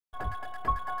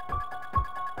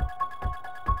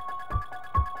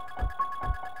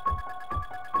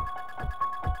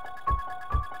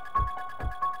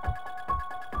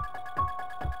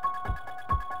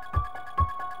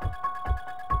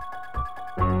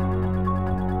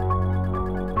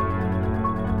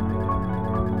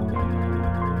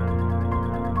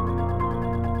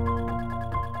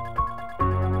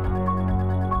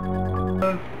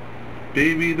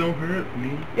baby, don't hurt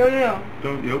me. Yo.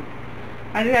 Don't, yo.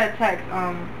 I just got a text.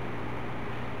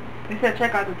 They said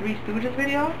check out the Three Stooges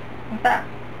video. What's that?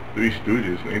 Three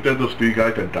Stooges. Ain't that those three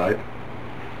guys that died?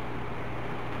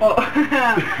 Oh, I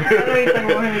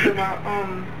know what you're talking about.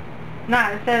 Nah,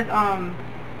 it says,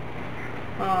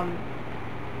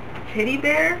 teddy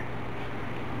bear?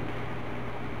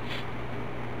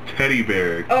 Teddy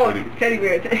bear. Oh, teddy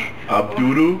bear.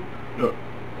 Abdulu?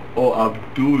 Oh,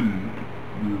 Abdul.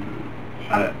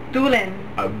 Abdulin.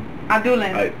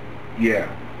 Yeah.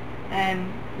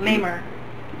 And Lamer.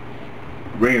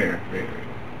 Rainer.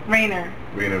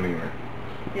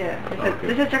 Yeah. Okay.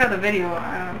 This is check out the video.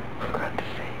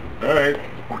 Alright.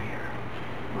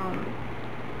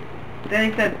 Then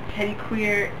he said Teddy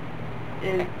Queer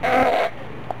is...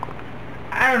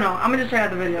 I don't know. I'm gonna just check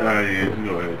out the video. Yeah, just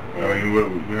go ahead. Yeah. I mean,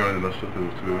 we have enough stuff to do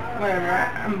too. Whatever.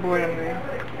 I'm bored anyway.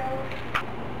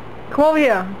 Come over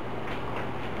here.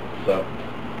 What's up?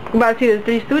 I'm about to see this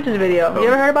Three Stooges video. You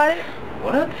ever heard about it?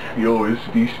 What? Yo, it's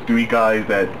these three guys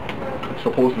that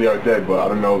supposedly are dead, but I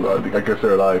don't know. I guess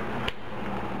they're alive.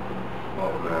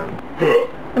 Oh man.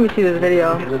 Let me see this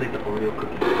video.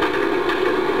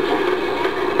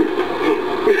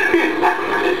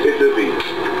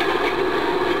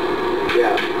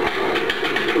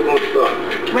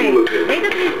 Wait, ain't the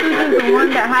Three Stooges the one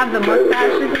that have the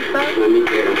mustaches and stuff?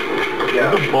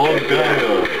 Yeah, the bald guy.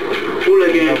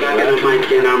 Hooligan back in the mic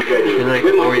and I'm ready.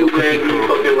 With my two legs,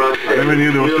 fucking rock. I never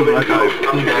knew there was two black guys.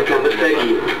 I'm back on the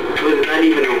seggy. Was not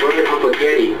even a word, I'm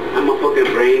spaghetti. I'm a fucking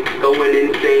brain, going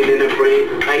insane in the brain.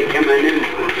 Like Eminem,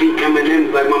 see Eminem's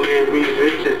like my man Reese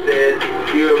Richards said.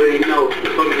 You already know,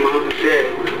 fucking my uncle said.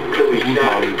 Cause we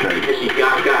shot, and she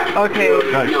got. Okay.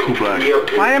 Guy's too black.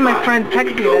 Why did my friend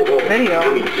text me this video?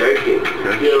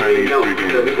 That's Chinese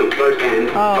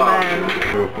freaking. Oh man.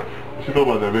 What you know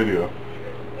about that video?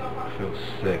 I feel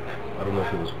sick. I don't know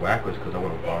if it was whack or because I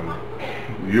want to vomit.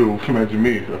 You, imagine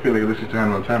me. I feel like I listen to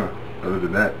Hannah Montana. Other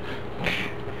than that. I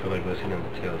feel like listening to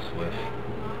Taylor Swift.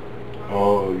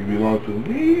 Oh, you belong to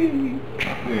me.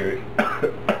 Anyway.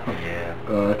 Yeah. I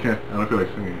don't feel like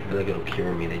singing. I feel like it'll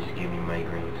cure me. They just give me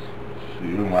migraines. See,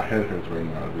 my head hurts right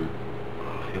now, dude.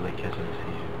 I feel like catching a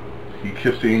seizure. You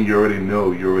kept saying you already know.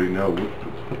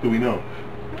 What do we know?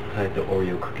 Like the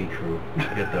Oreo cookie crew. You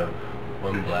get the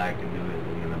one black and do it,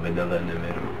 and the vanilla in the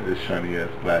middle. This shiny ass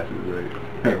glasses, right?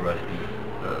 They're rusty.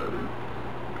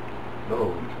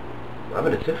 Oh, I'm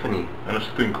in a Tiffany. And it's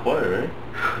staying quiet, right?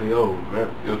 Yo, man.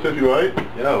 Yo, Tiff, you alright?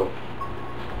 Yo.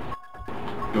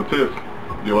 Yo, Tiff,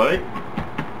 you alright?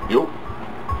 Yo.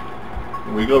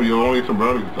 Wake up, you only eat some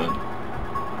brownies this time.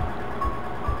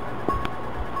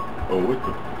 Oh, what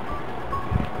the?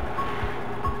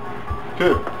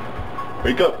 Tiff,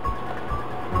 wake up.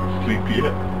 Sleepy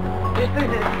yet?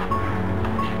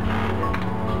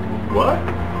 What?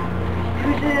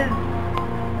 Stooges.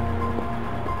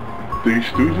 Three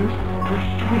Stooges?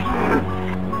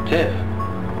 Tiff.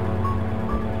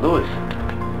 Louis.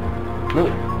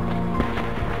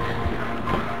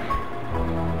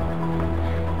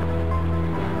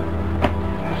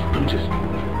 Stooges.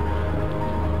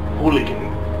 Hooligan.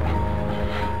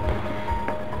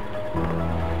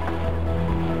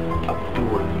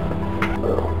 Abdul.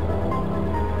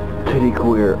 Teddy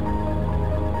Queer.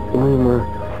 Lamer.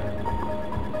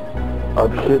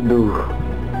 Abdul.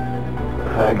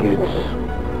 Faggots.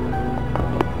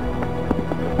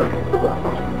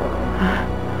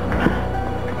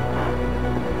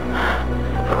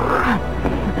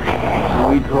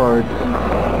 Retards.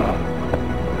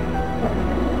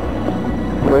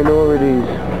 Minorities.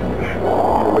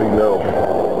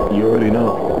 You already know.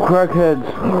 Crackheads.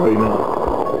 You already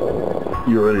know.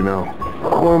 You already know.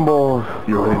 Cornballs.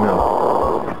 You already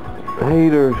know.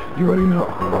 Haters. You already know.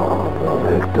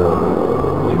 Victims.